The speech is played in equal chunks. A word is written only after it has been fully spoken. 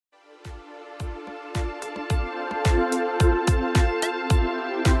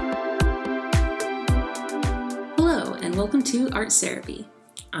welcome to Art Serapy.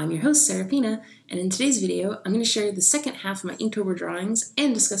 I'm your host, Serafina, and in today's video, I'm going to share the second half of my Inktober drawings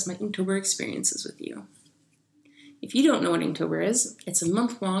and discuss my Inktober experiences with you. If you don't know what Inktober is, it's a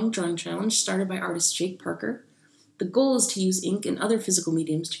month-long drawing challenge started by artist Jake Parker. The goal is to use ink and other physical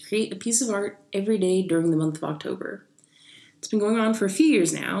mediums to create a piece of art every day during the month of October. It's been going on for a few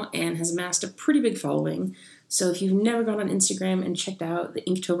years now and has amassed a pretty big following, so if you've never gone on Instagram and checked out the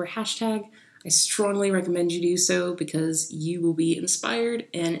Inktober hashtag, I strongly recommend you do so because you will be inspired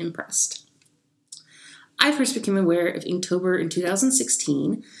and impressed. I first became aware of Inktober in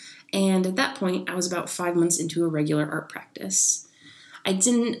 2016, and at that point I was about 5 months into a regular art practice. I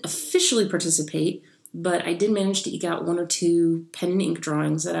didn't officially participate, but I did manage to eke out one or two pen and ink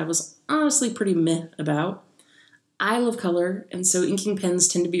drawings that I was honestly pretty meh about. I love color, and so inking pens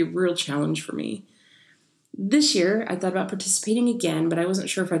tend to be a real challenge for me. This year, I thought about participating again, but I wasn't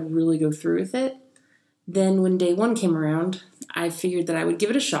sure if I'd really go through with it. Then when day one came around, I figured that I would give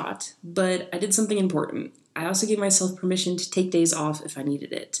it a shot, but I did something important. I also gave myself permission to take days off if I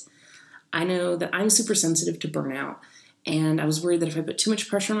needed it. I know that I'm super sensitive to burnout, and I was worried that if I put too much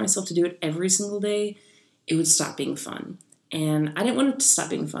pressure on myself to do it every single day, it would stop being fun. And I didn't want it to stop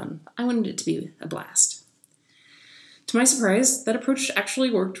being fun. I wanted it to be a blast. To my surprise, that approach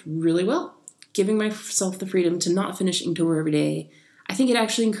actually worked really well. Giving myself the freedom to not finish Inktober every day, I think it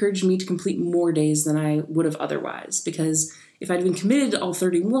actually encouraged me to complete more days than I would have otherwise, because if I'd been committed to all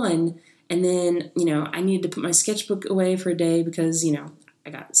 31, and then, I needed to put my sketchbook away for a day because, I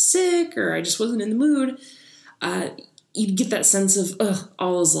got sick or I just wasn't in the mood, you'd get that sense of,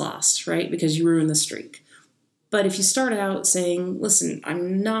 all is lost, right? Because you ruined the streak. But if you start out saying, listen,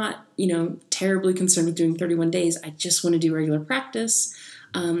 I'm not, terribly concerned with doing 31 days, I just want to do regular practice,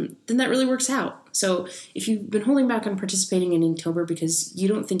 then that really works out. So if you've been holding back on participating in Inktober because you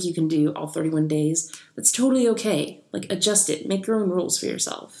don't think you can do all 31 days, that's totally okay. Adjust it. Make your own rules for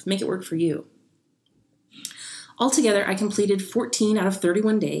yourself. Make it work for you. Altogether, I completed 14 out of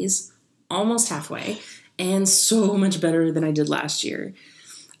 31 days, almost halfway, and so much better than I did last year.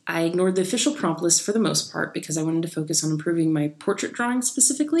 I ignored the official prompt list for the most part because I wanted to focus on improving my portrait drawing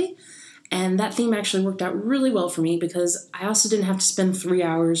specifically. And that theme actually worked out really well for me because I also didn't have to spend 3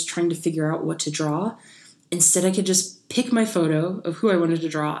 hours trying to figure out what to draw. Instead, I could just pick my photo of who I wanted to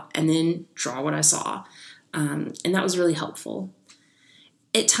draw and then draw what I saw. And that was really helpful.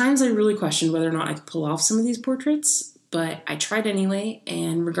 At times, I really questioned whether or not I could pull off some of these portraits, but I tried anyway,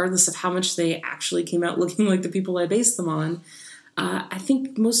 and regardless of how much they actually came out looking like the people I based them on, I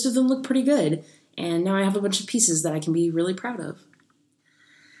think most of them look pretty good, and now I have a bunch of pieces that I can be really proud of.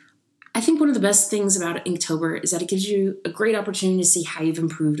 I think one of the best things about Inktober is that it gives you a great opportunity to see how you've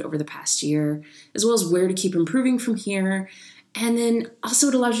improved over the past year, as well as where to keep improving from here. And then also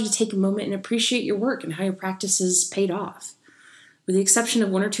it allows you to take a moment and appreciate your work and how your practices paid off. With the exception of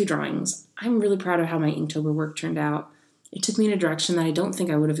one or two drawings, I'm really proud of how my Inktober work turned out. It took me in a direction that I don't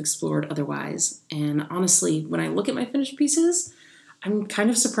think I would have explored otherwise. And honestly, when I look at my finished pieces, I'm kind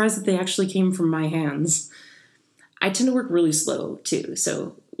of surprised that they actually came from my hands. I tend to work really slow too,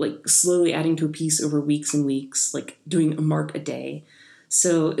 so slowly adding to a piece over weeks and weeks, doing a mark a day.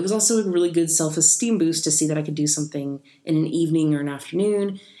 So it was also a really good self-esteem boost to see that I could do something in an evening or an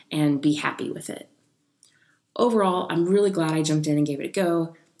afternoon and be happy with it. Overall, I'm really glad I jumped in and gave it a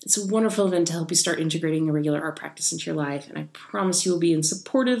go. It's a wonderful event to help you start integrating a regular art practice into your life, and I promise you will be in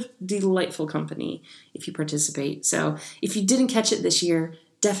supportive, delightful company if you participate. So if you didn't catch it this year,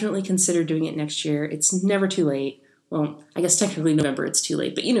 definitely consider doing it next year. It's never too late. Well, I guess technically November it's too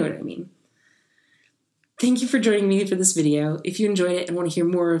late, but you know what I mean. Thank you for joining me for this video. If you enjoyed it and want to hear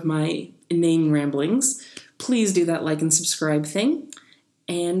more of my inane ramblings, please do that like and subscribe thing.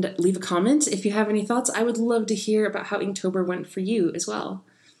 And leave a comment if you have any thoughts. I would love to hear about how Inktober went for you as well.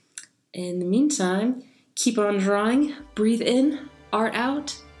 In the meantime, keep on drawing, breathe in, art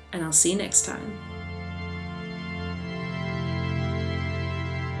out, and I'll see you next time.